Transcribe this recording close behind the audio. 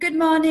Good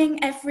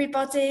morning,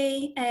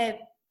 everybody.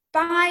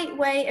 By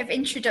way of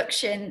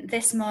introduction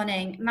this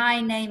morning, my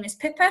name is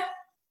Pippa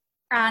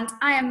and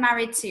I am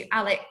married to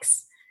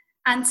Alex.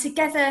 And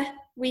together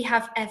we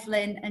have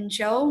Evelyn and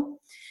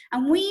Joel.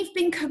 And we've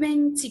been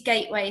coming to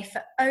Gateway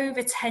for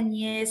over 10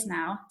 years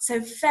now,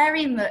 so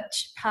very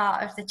much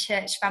part of the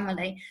church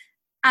family.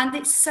 And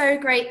it's so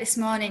great this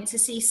morning to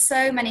see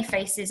so many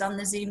faces on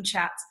the Zoom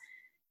chat.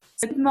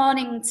 So good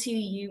morning to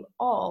you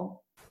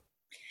all.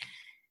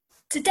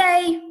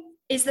 Today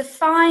is the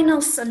final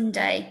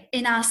Sunday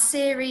in our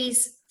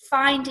series,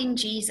 Finding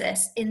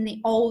Jesus in the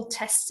Old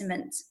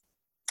Testament.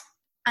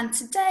 And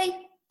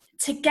today,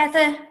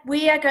 together,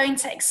 we are going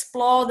to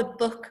explore the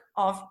book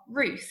of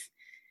Ruth.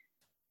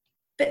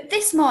 But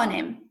this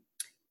morning,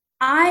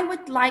 I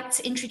would like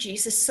to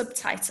introduce a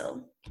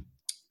subtitle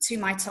to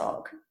my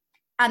talk.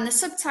 And the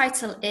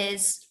subtitle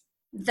is,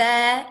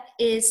 There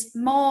is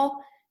More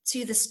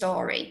to the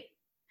Story.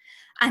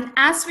 And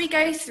as we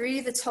go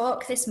through the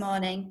talk this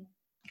morning,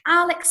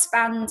 I'll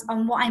expand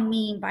on what I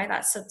mean by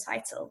that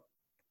subtitle.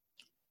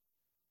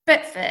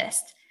 But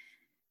first,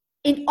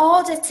 in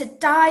order to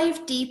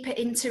dive deeper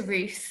into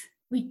Ruth,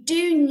 we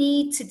do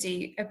need to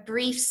do a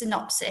brief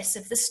synopsis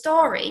of the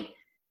story.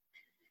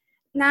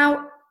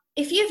 Now,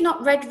 if you've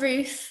not read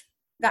Ruth,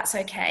 that's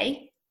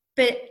okay,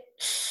 but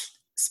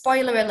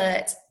spoiler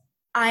alert,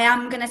 I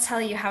am going to tell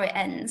you how it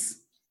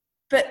ends.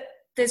 But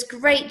there's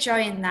great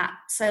joy in that,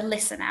 so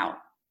listen out.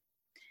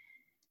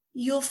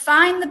 You'll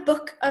find the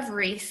book of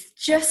Ruth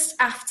just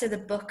after the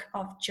book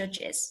of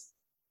Judges.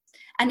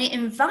 And it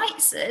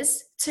invites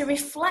us to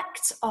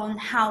reflect on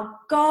how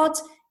God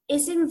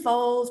is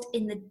involved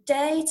in the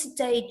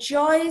day-to-day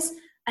joys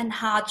and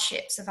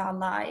hardships of our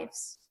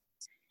lives.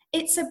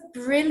 It's a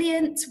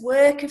brilliant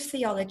work of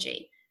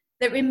theology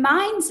that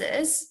reminds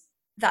us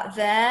that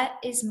there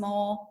is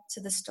more to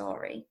the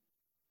story.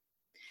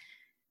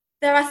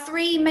 There are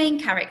three main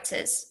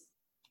characters: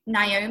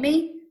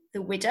 Naomi,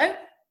 the widow,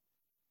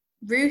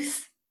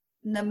 Ruth,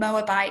 the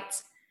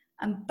Moabite,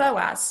 and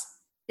Boaz,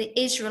 the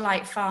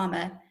Israelite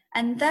farmer,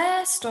 and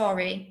their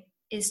story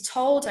is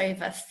told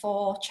over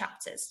 4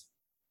 chapters.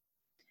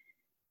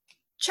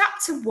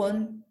 Chapter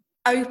 1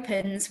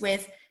 opens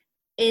with,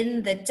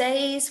 "In the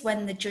days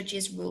when the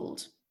judges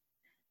ruled,"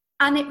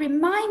 and it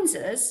reminds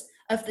us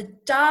of the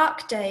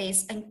dark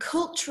days and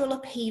cultural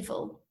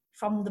upheaval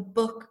from the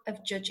book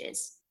of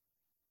Judges.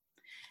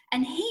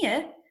 And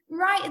here,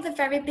 right at the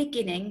very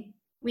beginning,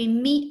 we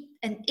meet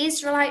an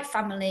Israelite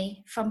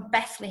family from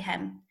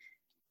Bethlehem,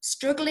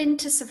 struggling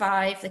to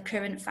survive the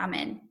current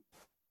famine.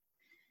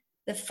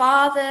 The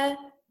father,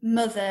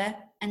 mother,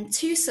 and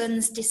 2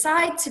 sons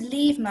decide to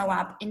leave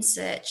Moab in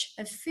search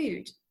of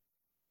food.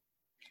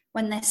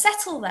 When they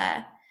settle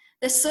there,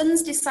 the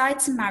sons decide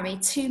to marry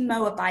 2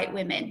 Moabite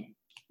women,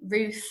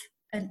 Ruth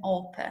and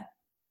Orpah.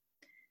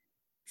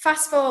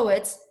 Fast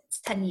forward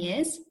to 10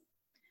 years,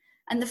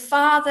 and the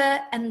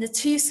father and the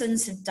 2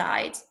 sons have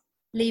died,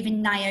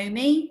 leaving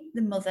Naomi,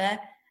 the mother,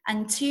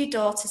 and 2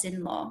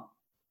 daughters-in-law.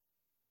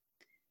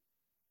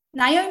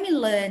 Naomi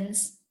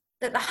learns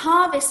that the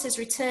harvest has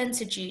returned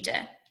to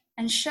Judah,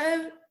 and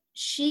so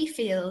she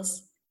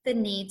feels the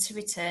need to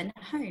return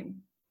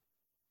home.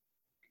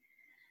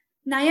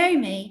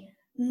 Naomi,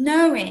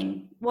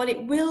 knowing what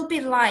it will be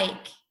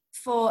like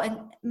for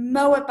a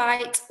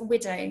Moabite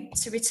widow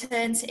to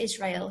return to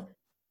Israel,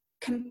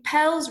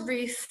 compels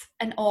Ruth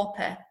and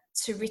Orpah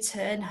to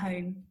return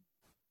home.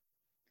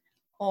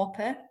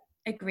 Orpah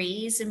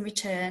agrees and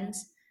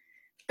returns,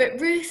 but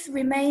Ruth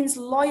remains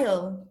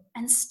loyal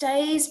and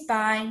stays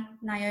by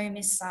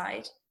Naomi's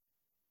side.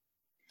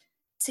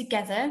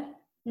 Together,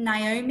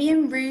 Naomi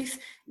and Ruth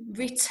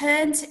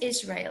return to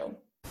Israel,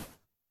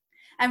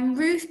 and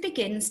Ruth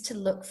begins to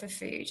look for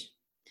food,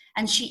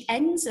 and she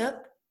ends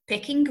up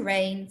picking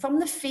grain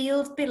from the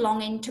field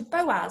belonging to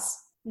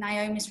Boaz,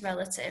 Naomi's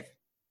relative.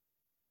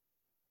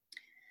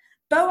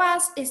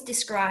 Boaz is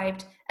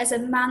described as a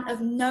man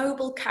of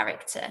noble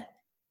character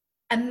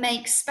and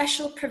makes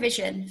special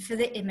provision for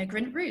the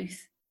immigrant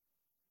Ruth.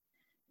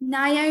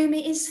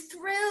 Naomi is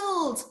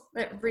thrilled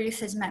that Ruth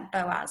has met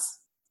Boaz,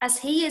 as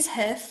he is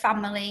her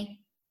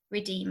family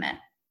redeemer.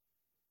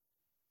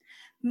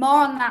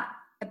 More on that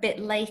a bit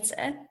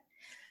later,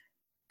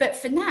 but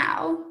for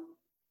now,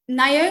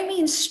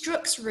 Naomi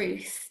instructs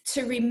Ruth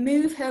to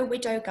remove her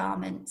widow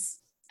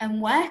garments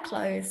and wear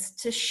clothes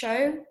to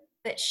show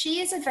that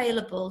she is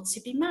available to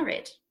be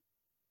married.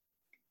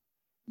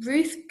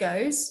 Ruth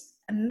goes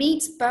and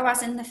meets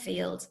Boaz in the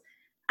field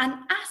and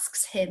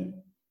asks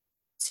him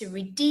to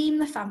redeem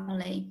the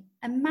family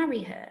and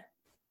marry her.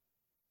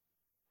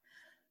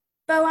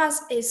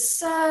 Boaz is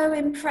so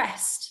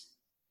impressed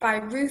by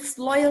Ruth's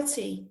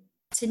loyalty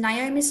to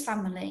Naomi's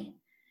family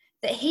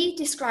that he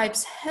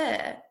describes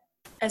her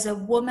as a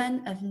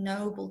woman of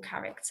noble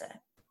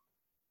character,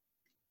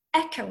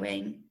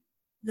 echoing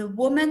the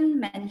woman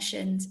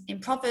mentioned in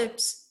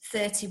Proverbs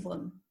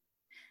 31,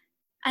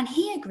 and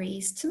he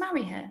agrees to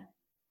marry her.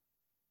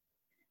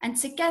 And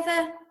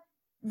together,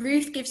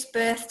 Ruth gives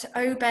birth to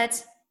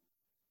Obed,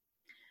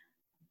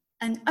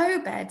 and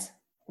Obed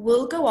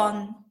will go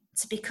on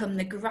to become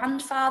the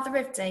grandfather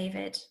of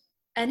David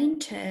and in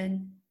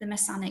turn the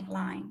Messianic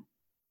line.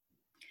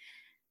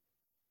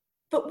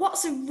 But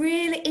what's a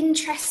really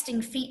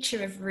interesting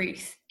feature of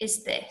Ruth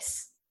is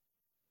this.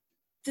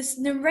 The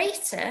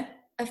narrator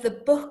of the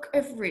book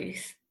of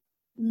Ruth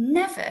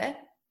never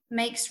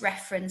makes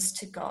reference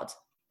to God.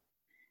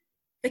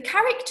 The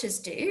characters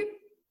do,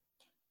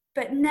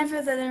 but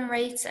never the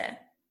narrator.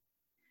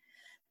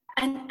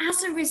 And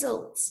as a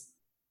result,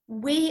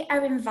 we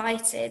are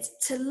invited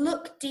to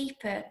look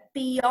deeper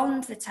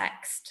beyond the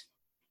text.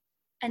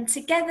 And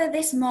together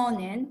this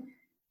morning,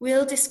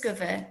 we'll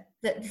discover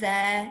that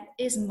there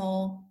is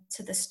more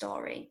to the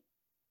story.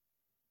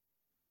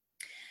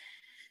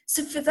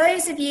 So for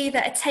those of you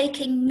that are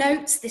taking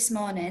notes this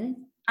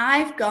morning,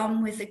 I've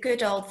gone with the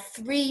good old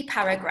 3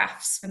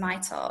 paragraphs for my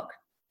talk.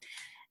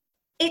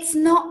 It's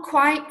not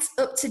quite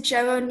up to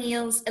Joe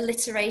O'Neill's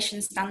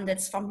alliteration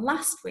standards from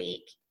last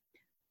week,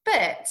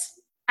 but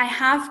I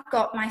have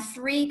got my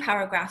 3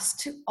 paragraphs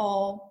to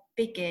all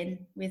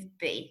begin with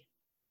B.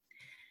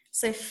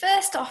 So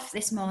first off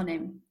this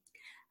morning,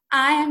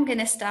 I am going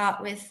to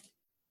start with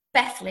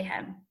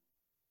Bethlehem.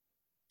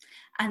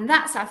 And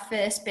that's our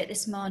first bit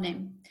this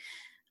morning.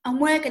 And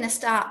we're going to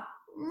start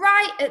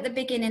right at the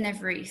beginning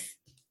of Ruth.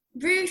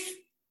 Ruth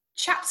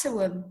chapter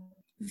 1,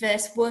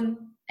 verse 1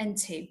 and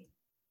 2.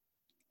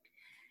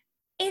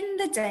 In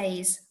the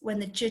days when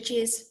the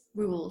judges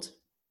ruled,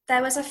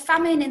 there was a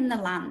famine in the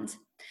land,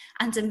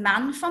 and a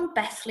man from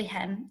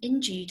Bethlehem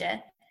in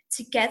Judah,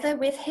 together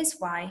with his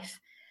wife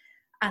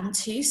and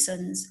 2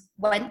 sons,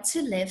 went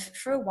to live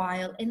for a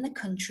while in the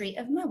country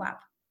of Moab.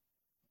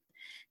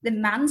 The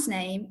man's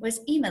name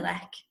was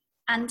Elimelech,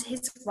 and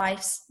his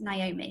wife's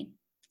Naomi.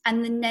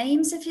 And the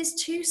names of his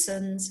 2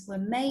 sons were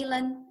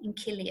Mahlon and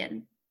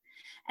Chilion.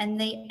 And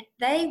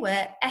they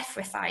were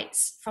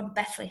Ephrathites from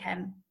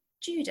Bethlehem,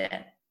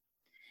 Judah.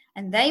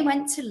 And they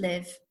went to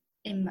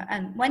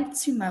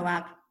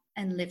Moab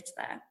and lived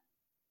there.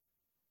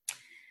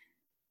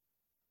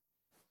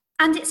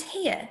 And it's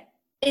here,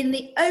 in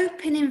the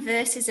opening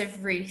verses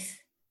of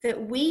Ruth,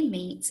 that we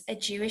meet a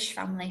Jewish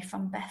family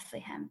from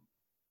Bethlehem.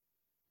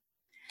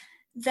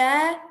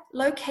 Their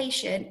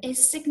location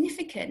is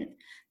significant.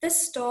 The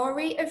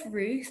story of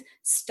Ruth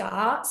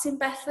starts in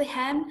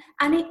Bethlehem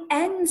and it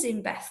ends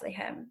in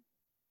Bethlehem.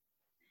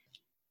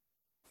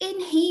 In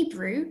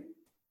Hebrew,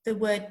 the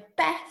word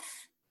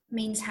Beth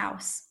means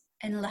house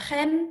and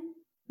Lechem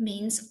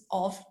means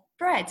of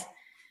bread.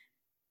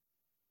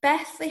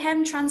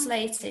 Bethlehem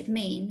translated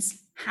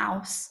means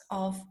house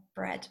of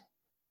bread.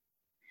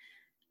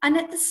 And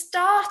at the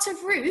start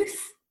of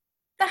Ruth,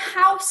 the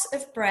house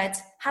of bread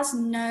has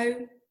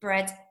no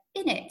bread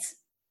in it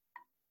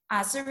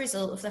as a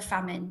result of the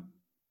famine,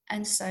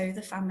 and so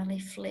the family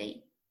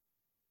flee.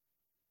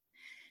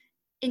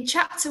 In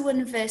chapter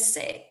 1, verse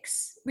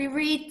 6, we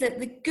read that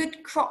the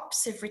good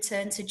crops have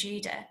returned to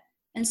Judah,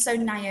 and so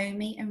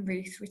Naomi and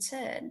Ruth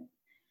return.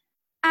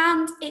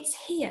 And it's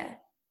here,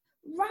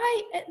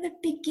 right at the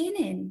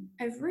beginning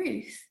of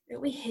Ruth,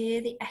 that we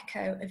hear the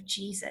echo of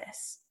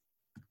Jesus.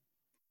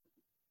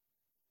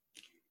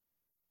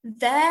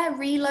 Their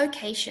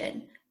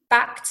relocation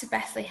back to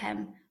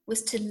Bethlehem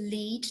was to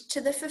lead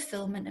to the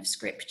fulfillment of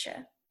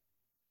Scripture.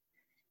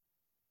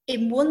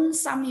 In 1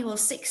 Samuel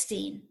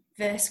 16,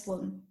 verse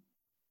 1,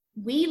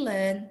 we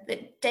learn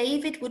that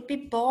David would be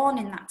born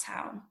in that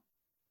town.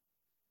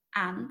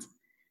 And,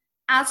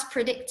 as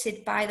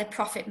predicted by the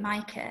prophet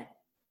Micah,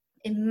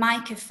 in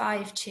Micah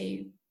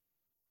 5:2,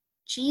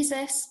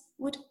 Jesus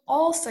would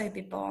also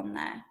be born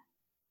there.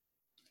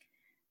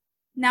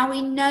 Now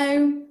we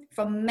know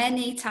from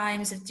many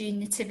times of doing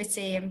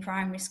nativity in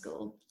primary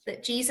school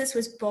that Jesus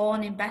was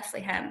born in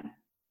Bethlehem,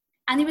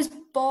 and he was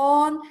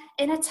born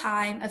in a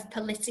time of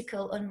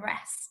political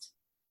unrest.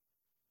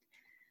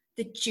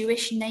 The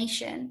Jewish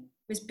nation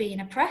was being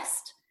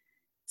oppressed,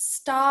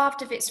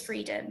 starved of its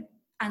freedom,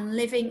 and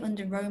living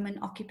under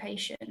Roman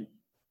occupation.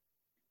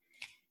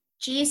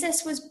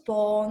 Jesus was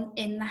born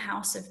in the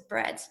house of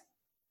bread.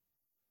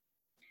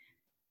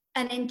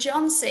 And in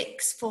John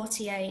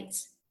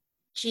 6:48,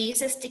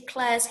 Jesus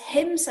declares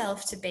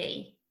himself to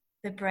be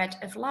the bread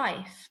of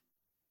life.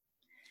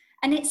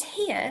 And it's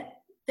here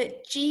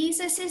that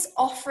Jesus is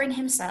offering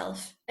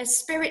himself as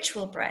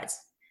spiritual bread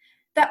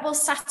that will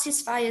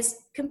satisfy us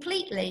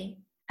completely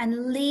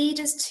and lead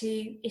us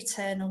to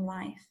eternal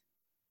life.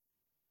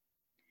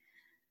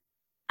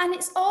 And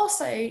it's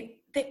also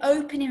the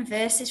opening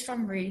verses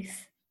from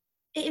Ruth.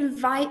 It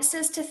invites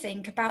us to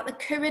think about the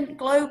current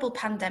global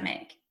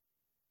pandemic.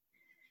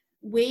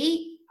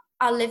 We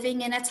are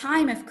living in a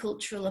time of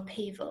cultural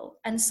upheaval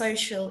and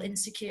social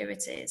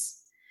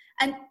insecurities,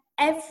 and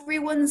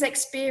everyone's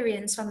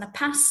experience from the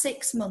past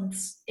 6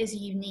 months is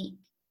unique.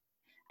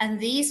 And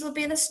these will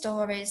be the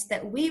stories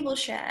that we will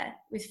share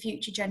with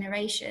future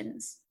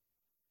generations.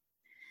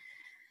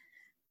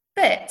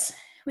 But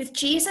with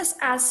Jesus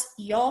as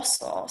your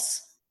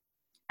source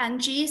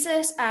and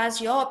Jesus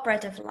as your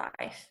bread of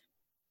life,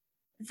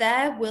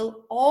 there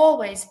will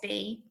always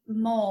be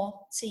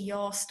more to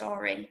your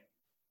story.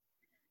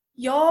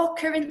 Your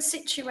current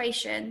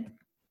situation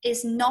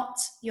is not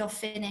your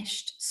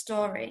finished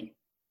story.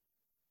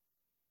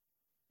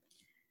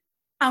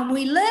 And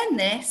we learn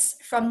this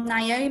from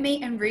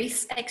Naomi and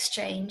Ruth's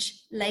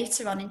exchange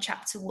later on in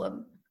chapter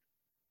 1.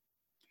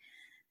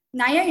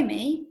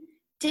 Naomi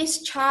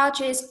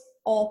discharges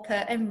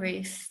Orpah and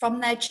Ruth from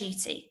their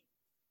duty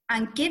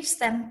and gives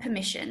them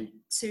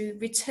permission to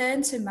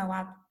return to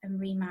Moab and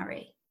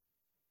remarry.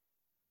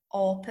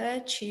 Orpah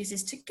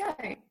chooses to go,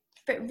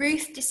 but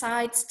Ruth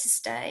decides to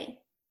stay.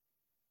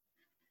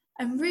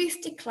 And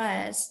Ruth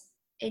declares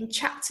in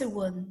chapter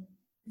 1,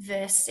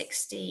 verse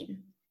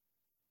 16,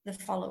 the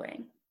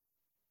following.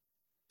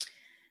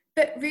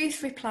 But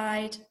Ruth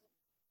replied,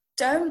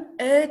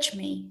 "Don't urge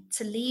me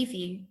to leave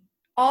you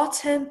or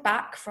turn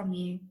back from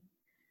you.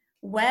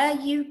 Where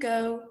you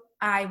go,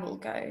 I will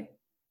go,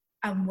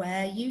 and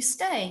where you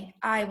stay,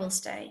 I will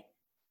stay.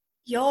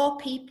 Your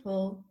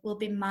people will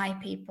be my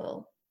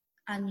people,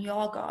 and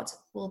your God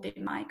will be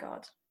my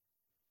God."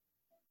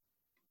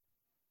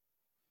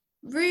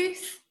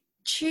 Ruth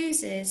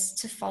chooses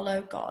to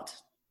follow God.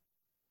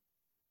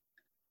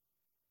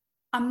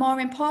 And more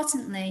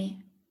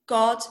importantly,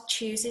 God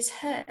chooses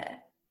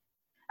her.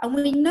 And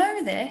we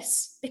know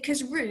this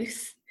because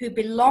Ruth, who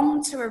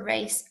belonged to a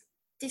race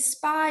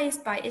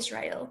despised by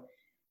Israel,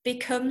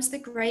 becomes the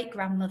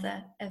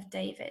great-grandmother of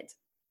David.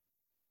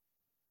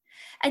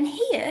 And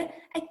here,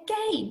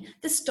 again,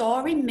 the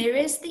story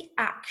mirrors the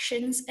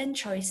actions and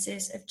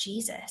choices of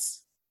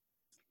Jesus.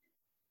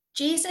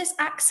 Jesus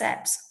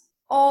accepts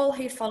all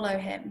who follow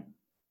him.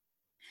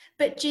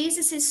 But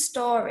Jesus'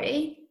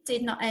 story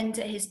did not end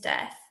at his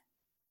death.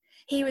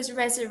 He was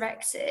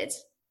resurrected.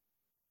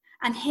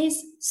 And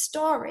his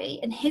story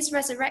and his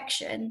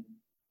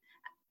resurrection,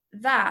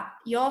 that,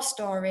 your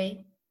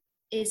story,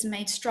 is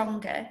made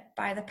stronger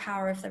by the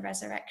power of the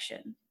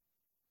resurrection.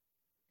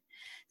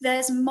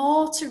 There's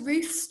more to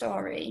Ruth's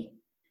story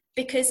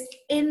because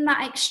in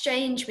that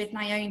exchange with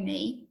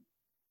Naomi,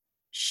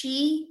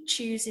 she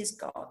chooses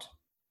God.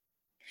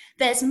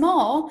 There's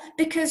more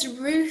because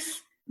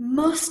Ruth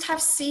must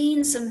have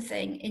seen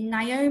something in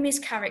Naomi's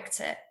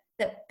character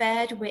that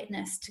bared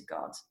witness to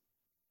God.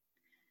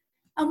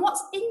 And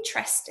what's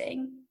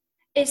interesting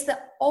is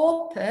that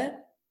Orpah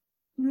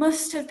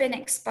must have been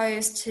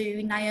exposed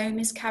to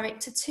Naomi's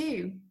character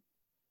too,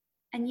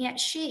 and yet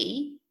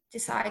she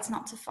decides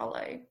not to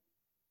follow.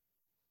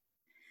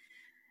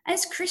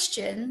 As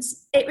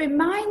Christians, it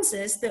reminds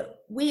us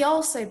that we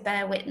also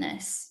bear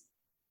witness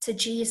to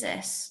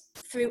Jesus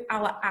through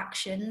our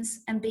actions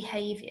and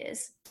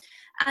behaviours.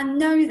 And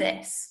know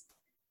this,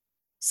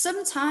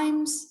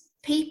 sometimes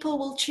people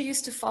will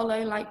choose to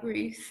follow like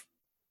Ruth,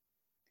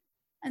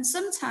 and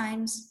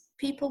sometimes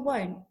people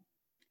won't,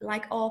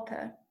 like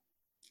Orpah,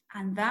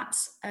 and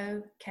that's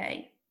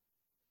okay.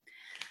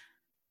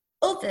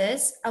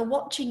 Others are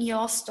watching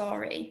your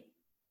story,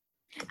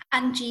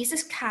 and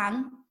Jesus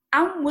can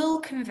and will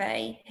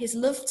convey his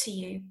love to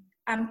you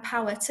and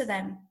power to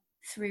them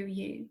through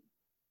you.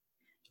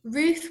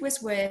 Ruth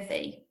was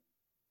worthy,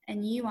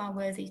 and you are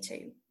worthy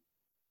too.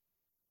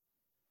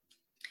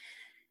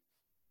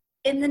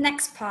 In the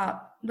next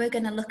part, we're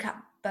going to look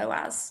at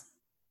Boaz.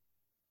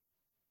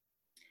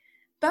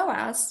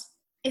 Boaz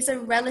is a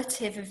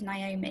relative of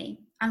Naomi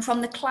and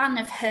from the clan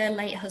of her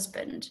late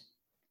husband.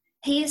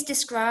 He is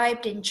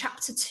described in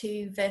chapter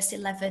 2, verse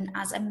 11,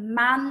 as a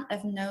man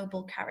of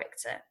noble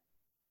character.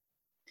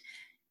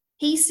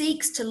 He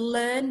seeks to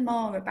learn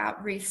more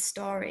about Ruth's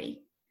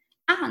story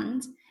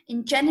and,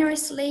 in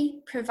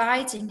generously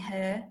providing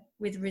her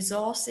with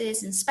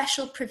resources and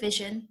special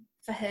provision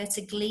for her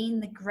to glean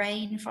the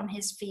grain from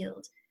his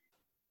field,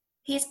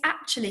 he is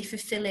actually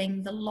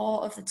fulfilling the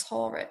law of the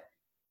Torah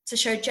to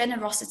show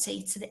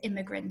generosity to the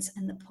immigrant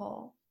and the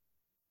poor.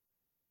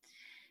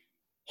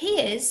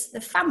 He is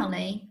the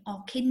family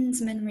or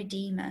kinsman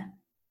redeemer.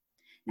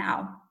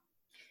 Now,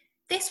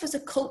 this was a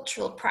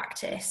cultural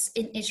practice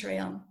in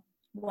Israel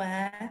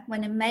where,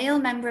 when a male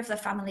member of the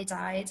family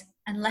died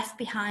and left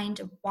behind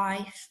a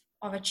wife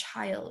or a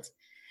child,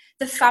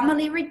 the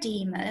family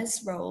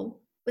redeemer's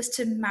role was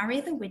to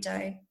marry the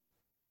widow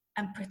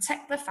and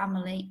protect the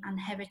family and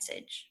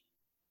heritage.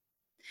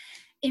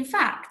 In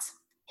fact,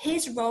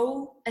 his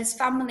role as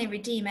family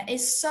redeemer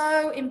is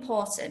so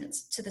important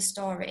to the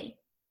story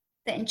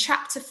that in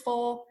chapter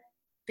 4,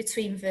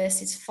 between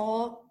verses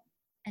 4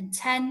 and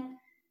 10,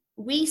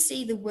 we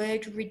see the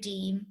word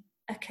redeem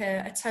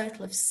occur a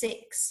total of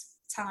 6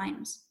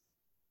 times.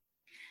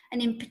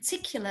 And in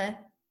particular,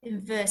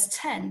 in verse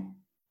 10,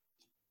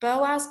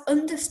 Boaz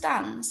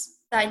understands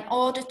that in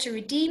order to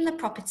redeem the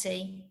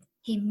property,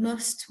 he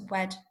must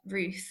wed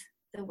Ruth,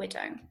 the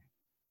widow.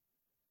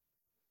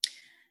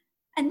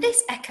 And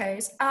this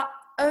echoes our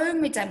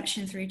own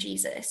redemption through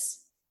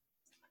Jesus.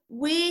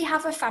 We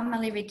have a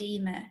family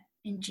redeemer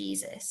in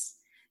Jesus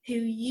who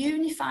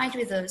unified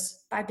with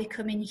us by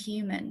becoming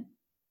human.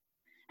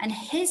 And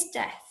his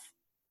death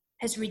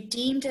has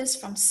redeemed us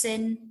from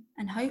sin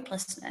and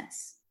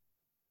hopelessness.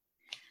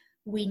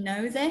 We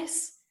know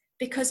this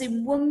because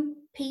in 1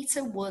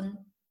 Peter 1,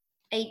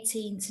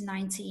 18 to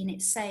 19,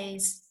 it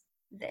says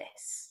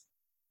this: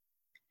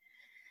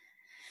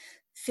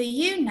 For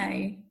you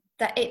know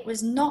that it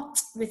was not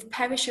with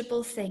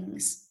perishable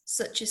things,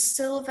 such as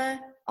silver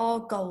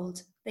or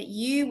gold, that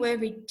you were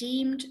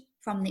redeemed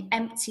from the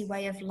empty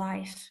way of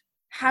life,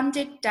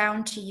 handed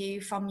down to you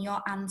from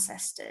your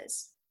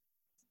ancestors,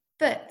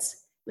 but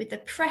with the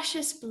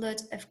precious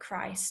blood of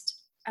Christ,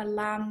 a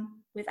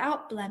lamb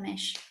without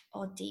blemish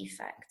or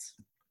defect.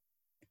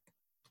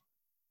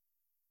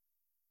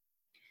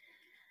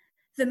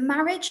 The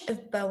marriage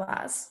of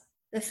Boaz,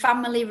 the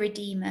family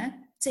redeemer,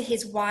 to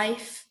his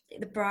wife,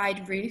 the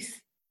bride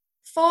Ruth,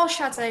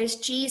 foreshadows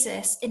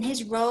Jesus in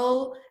his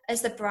role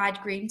as the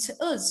bridegroom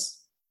to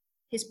us,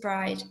 his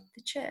bride,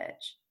 the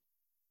church.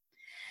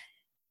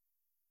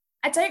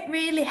 I don't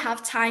really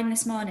have time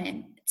this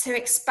morning to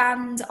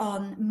expand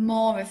on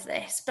more of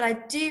this, but I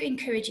do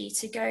encourage you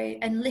to go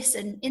and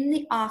listen in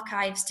the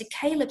archives to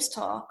Caleb's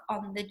talk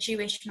on the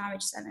Jewish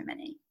marriage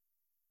ceremony.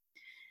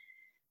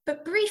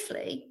 But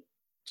briefly,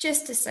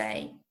 just to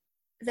say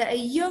that a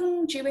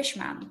young Jewish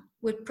man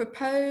would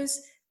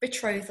propose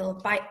betrothal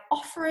by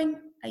offering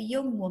a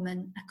young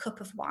woman a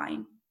cup of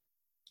wine.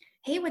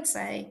 He would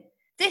say,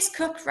 "This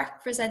cup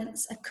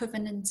represents a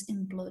covenant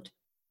in blood,"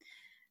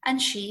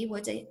 and she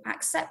would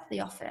accept the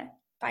offer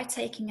by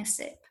taking a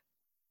sip.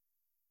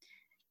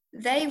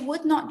 They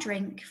would not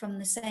drink from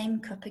the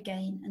same cup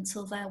again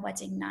until their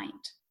wedding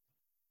night.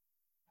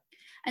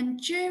 And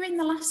during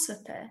the Last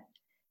Supper,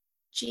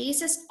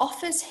 Jesus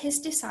offers his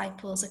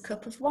disciples a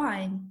cup of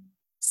wine,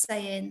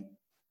 saying,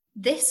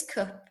 "This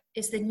cup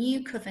is the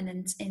new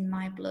covenant in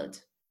my blood."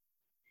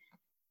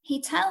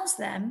 He tells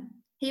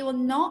them he will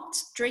not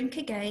drink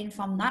again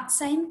from that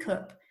same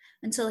cup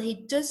until he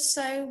does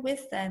so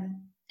with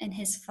them in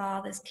his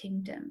Father's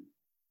kingdom.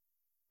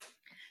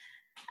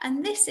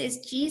 And this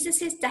is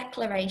Jesus'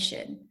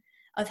 declaration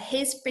of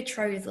his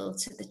betrothal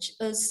to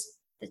us,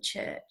 the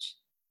church.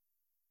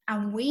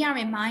 And we are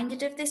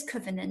reminded of this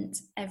covenant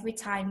every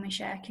time we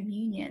share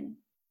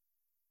communion.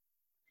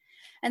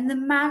 And the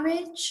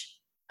marriage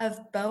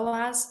of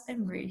Boaz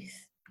and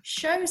Ruth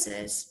shows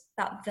us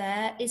that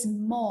there is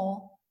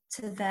more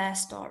to their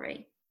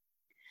story,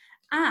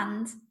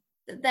 and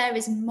that there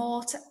is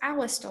more to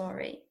our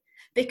story,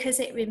 because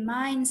it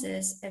reminds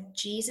us of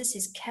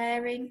Jesus'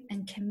 caring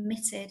and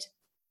committed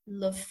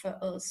love for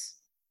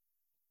us.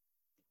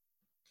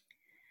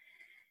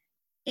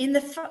 In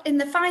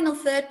the final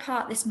third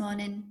part this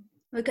morning,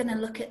 we're going to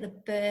look at the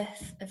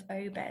birth of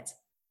Obed.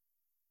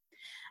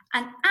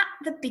 And at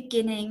the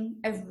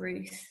beginning of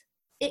Ruth,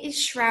 it is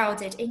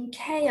shrouded in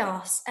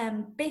chaos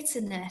and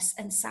bitterness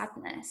and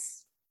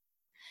sadness.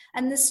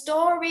 And the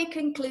story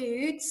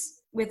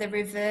concludes with a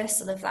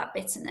reversal of that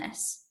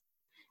bitterness.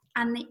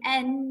 And the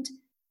end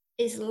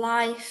is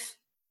life,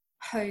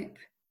 hope,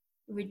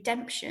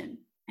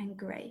 redemption, and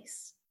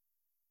grace.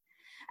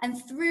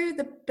 And through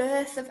the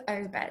birth of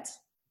Obed,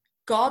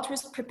 God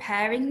was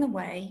preparing the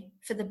way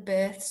for the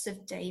births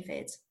of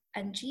David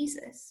and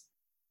Jesus.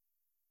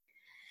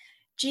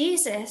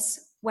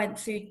 Jesus went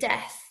through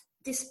death,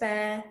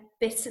 despair,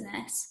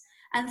 bitterness,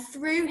 and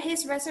through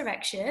his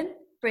resurrection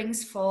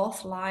brings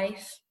forth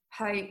life,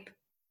 hope,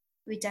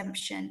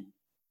 redemption,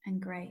 and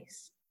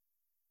grace.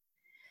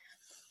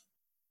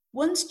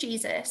 Once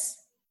Jesus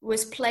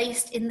was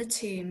placed in the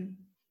tomb,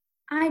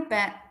 I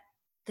bet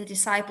the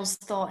disciples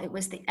thought it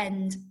was the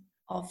end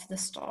of the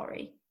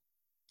story.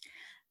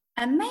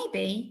 And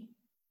maybe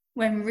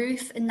when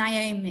Ruth and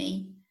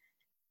Naomi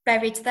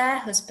buried their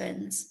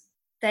husbands,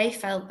 they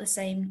felt the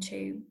same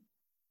too.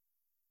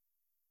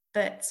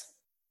 But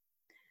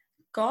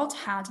God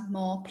had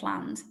more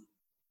planned.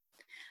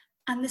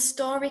 And the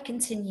story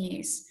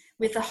continues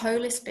with the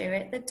Holy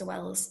Spirit that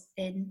dwells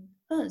in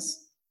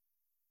us.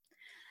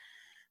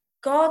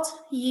 God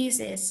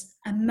uses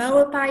a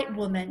Moabite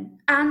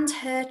woman and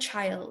her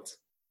child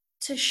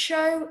to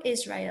show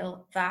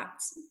Israel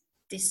that,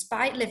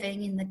 despite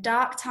living in the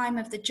dark time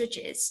of the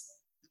Judges,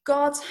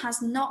 God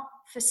has not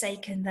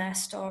forsaken their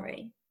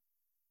story.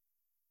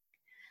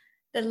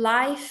 The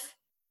life,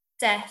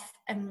 death,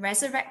 and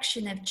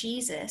resurrection of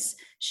Jesus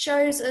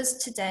shows us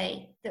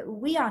today that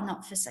we are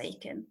not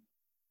forsaken.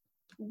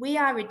 We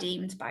are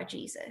redeemed by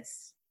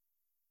Jesus.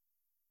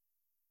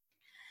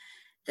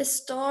 The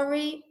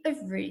story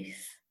of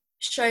Ruth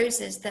shows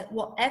us that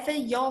whatever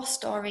your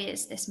story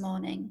is this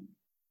morning,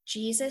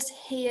 Jesus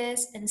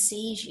hears and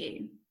sees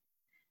you.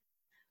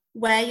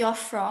 Where you're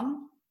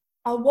from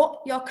or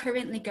what you're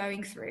currently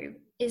going through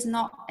is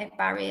not a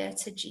barrier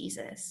to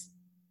Jesus.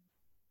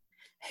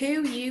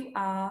 Who you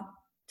are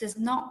does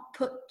not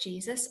put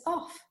Jesus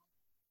off.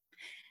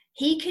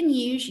 He can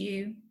use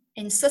you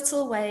in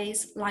subtle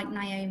ways like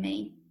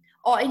Naomi,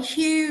 or in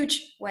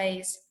huge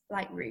ways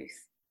like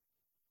Ruth.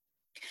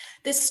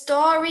 The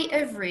story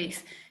of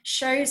Ruth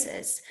shows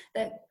us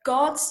that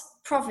God's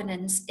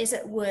providence is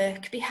at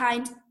work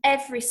behind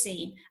every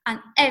scene and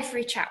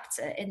every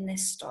chapter in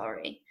this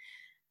story.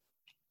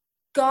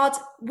 God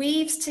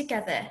weaves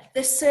together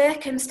the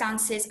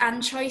circumstances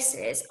and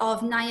choices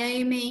of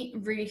Naomi,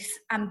 Ruth,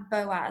 and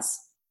Boaz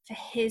for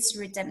his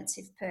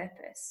redemptive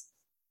purpose.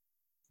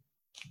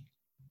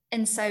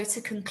 And so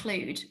to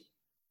conclude,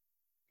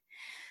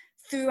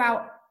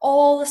 throughout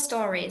all the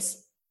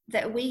stories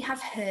that we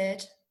have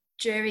heard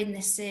during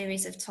this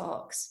series of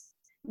talks,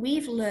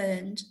 we've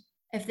learned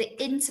of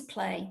the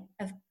interplay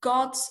of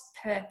God's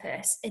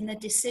purpose in the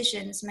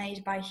decisions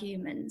made by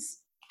humans.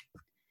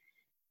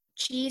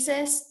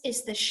 Jesus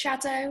is the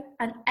shadow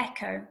and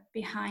echo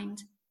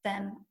behind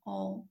them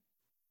all.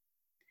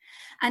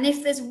 And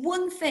if there's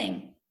one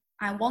thing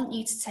I want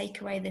you to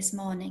take away this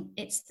morning,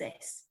 it's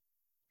this: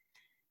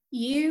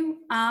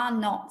 you are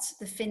not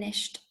the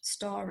finished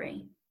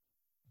story.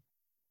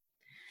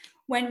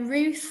 When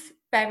Ruth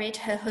buried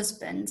her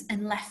husband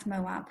and left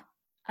Moab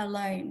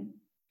alone,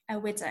 a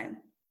widow,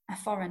 a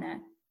foreigner,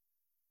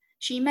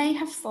 she may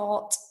have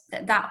thought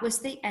that that was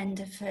the end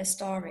of her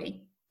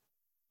story,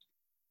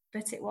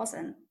 but it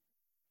wasn't.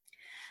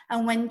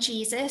 And when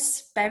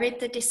Jesus buried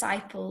the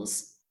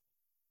disciples,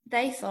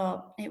 they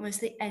thought it was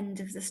the end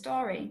of the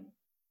story,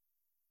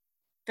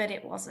 but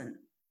it wasn't.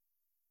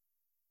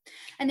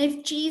 And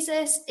if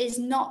Jesus is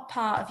not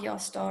part of your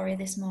story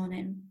this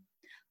morning,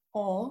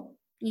 or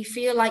you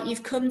feel like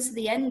you've come to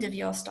the end of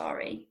your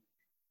story,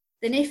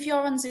 then if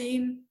you're on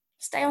Zoom,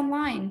 stay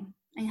online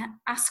and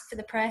ask for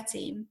the prayer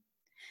team.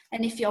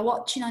 And if you're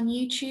watching on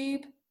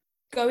YouTube,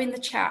 go in the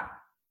chat,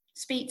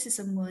 speak to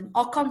someone,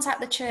 or contact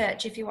the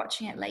church if you're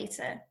watching it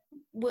later.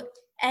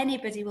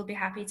 Anybody will be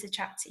happy to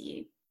chat to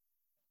you.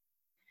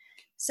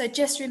 So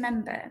just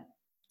remember,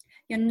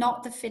 you're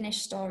not the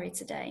finished story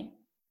today.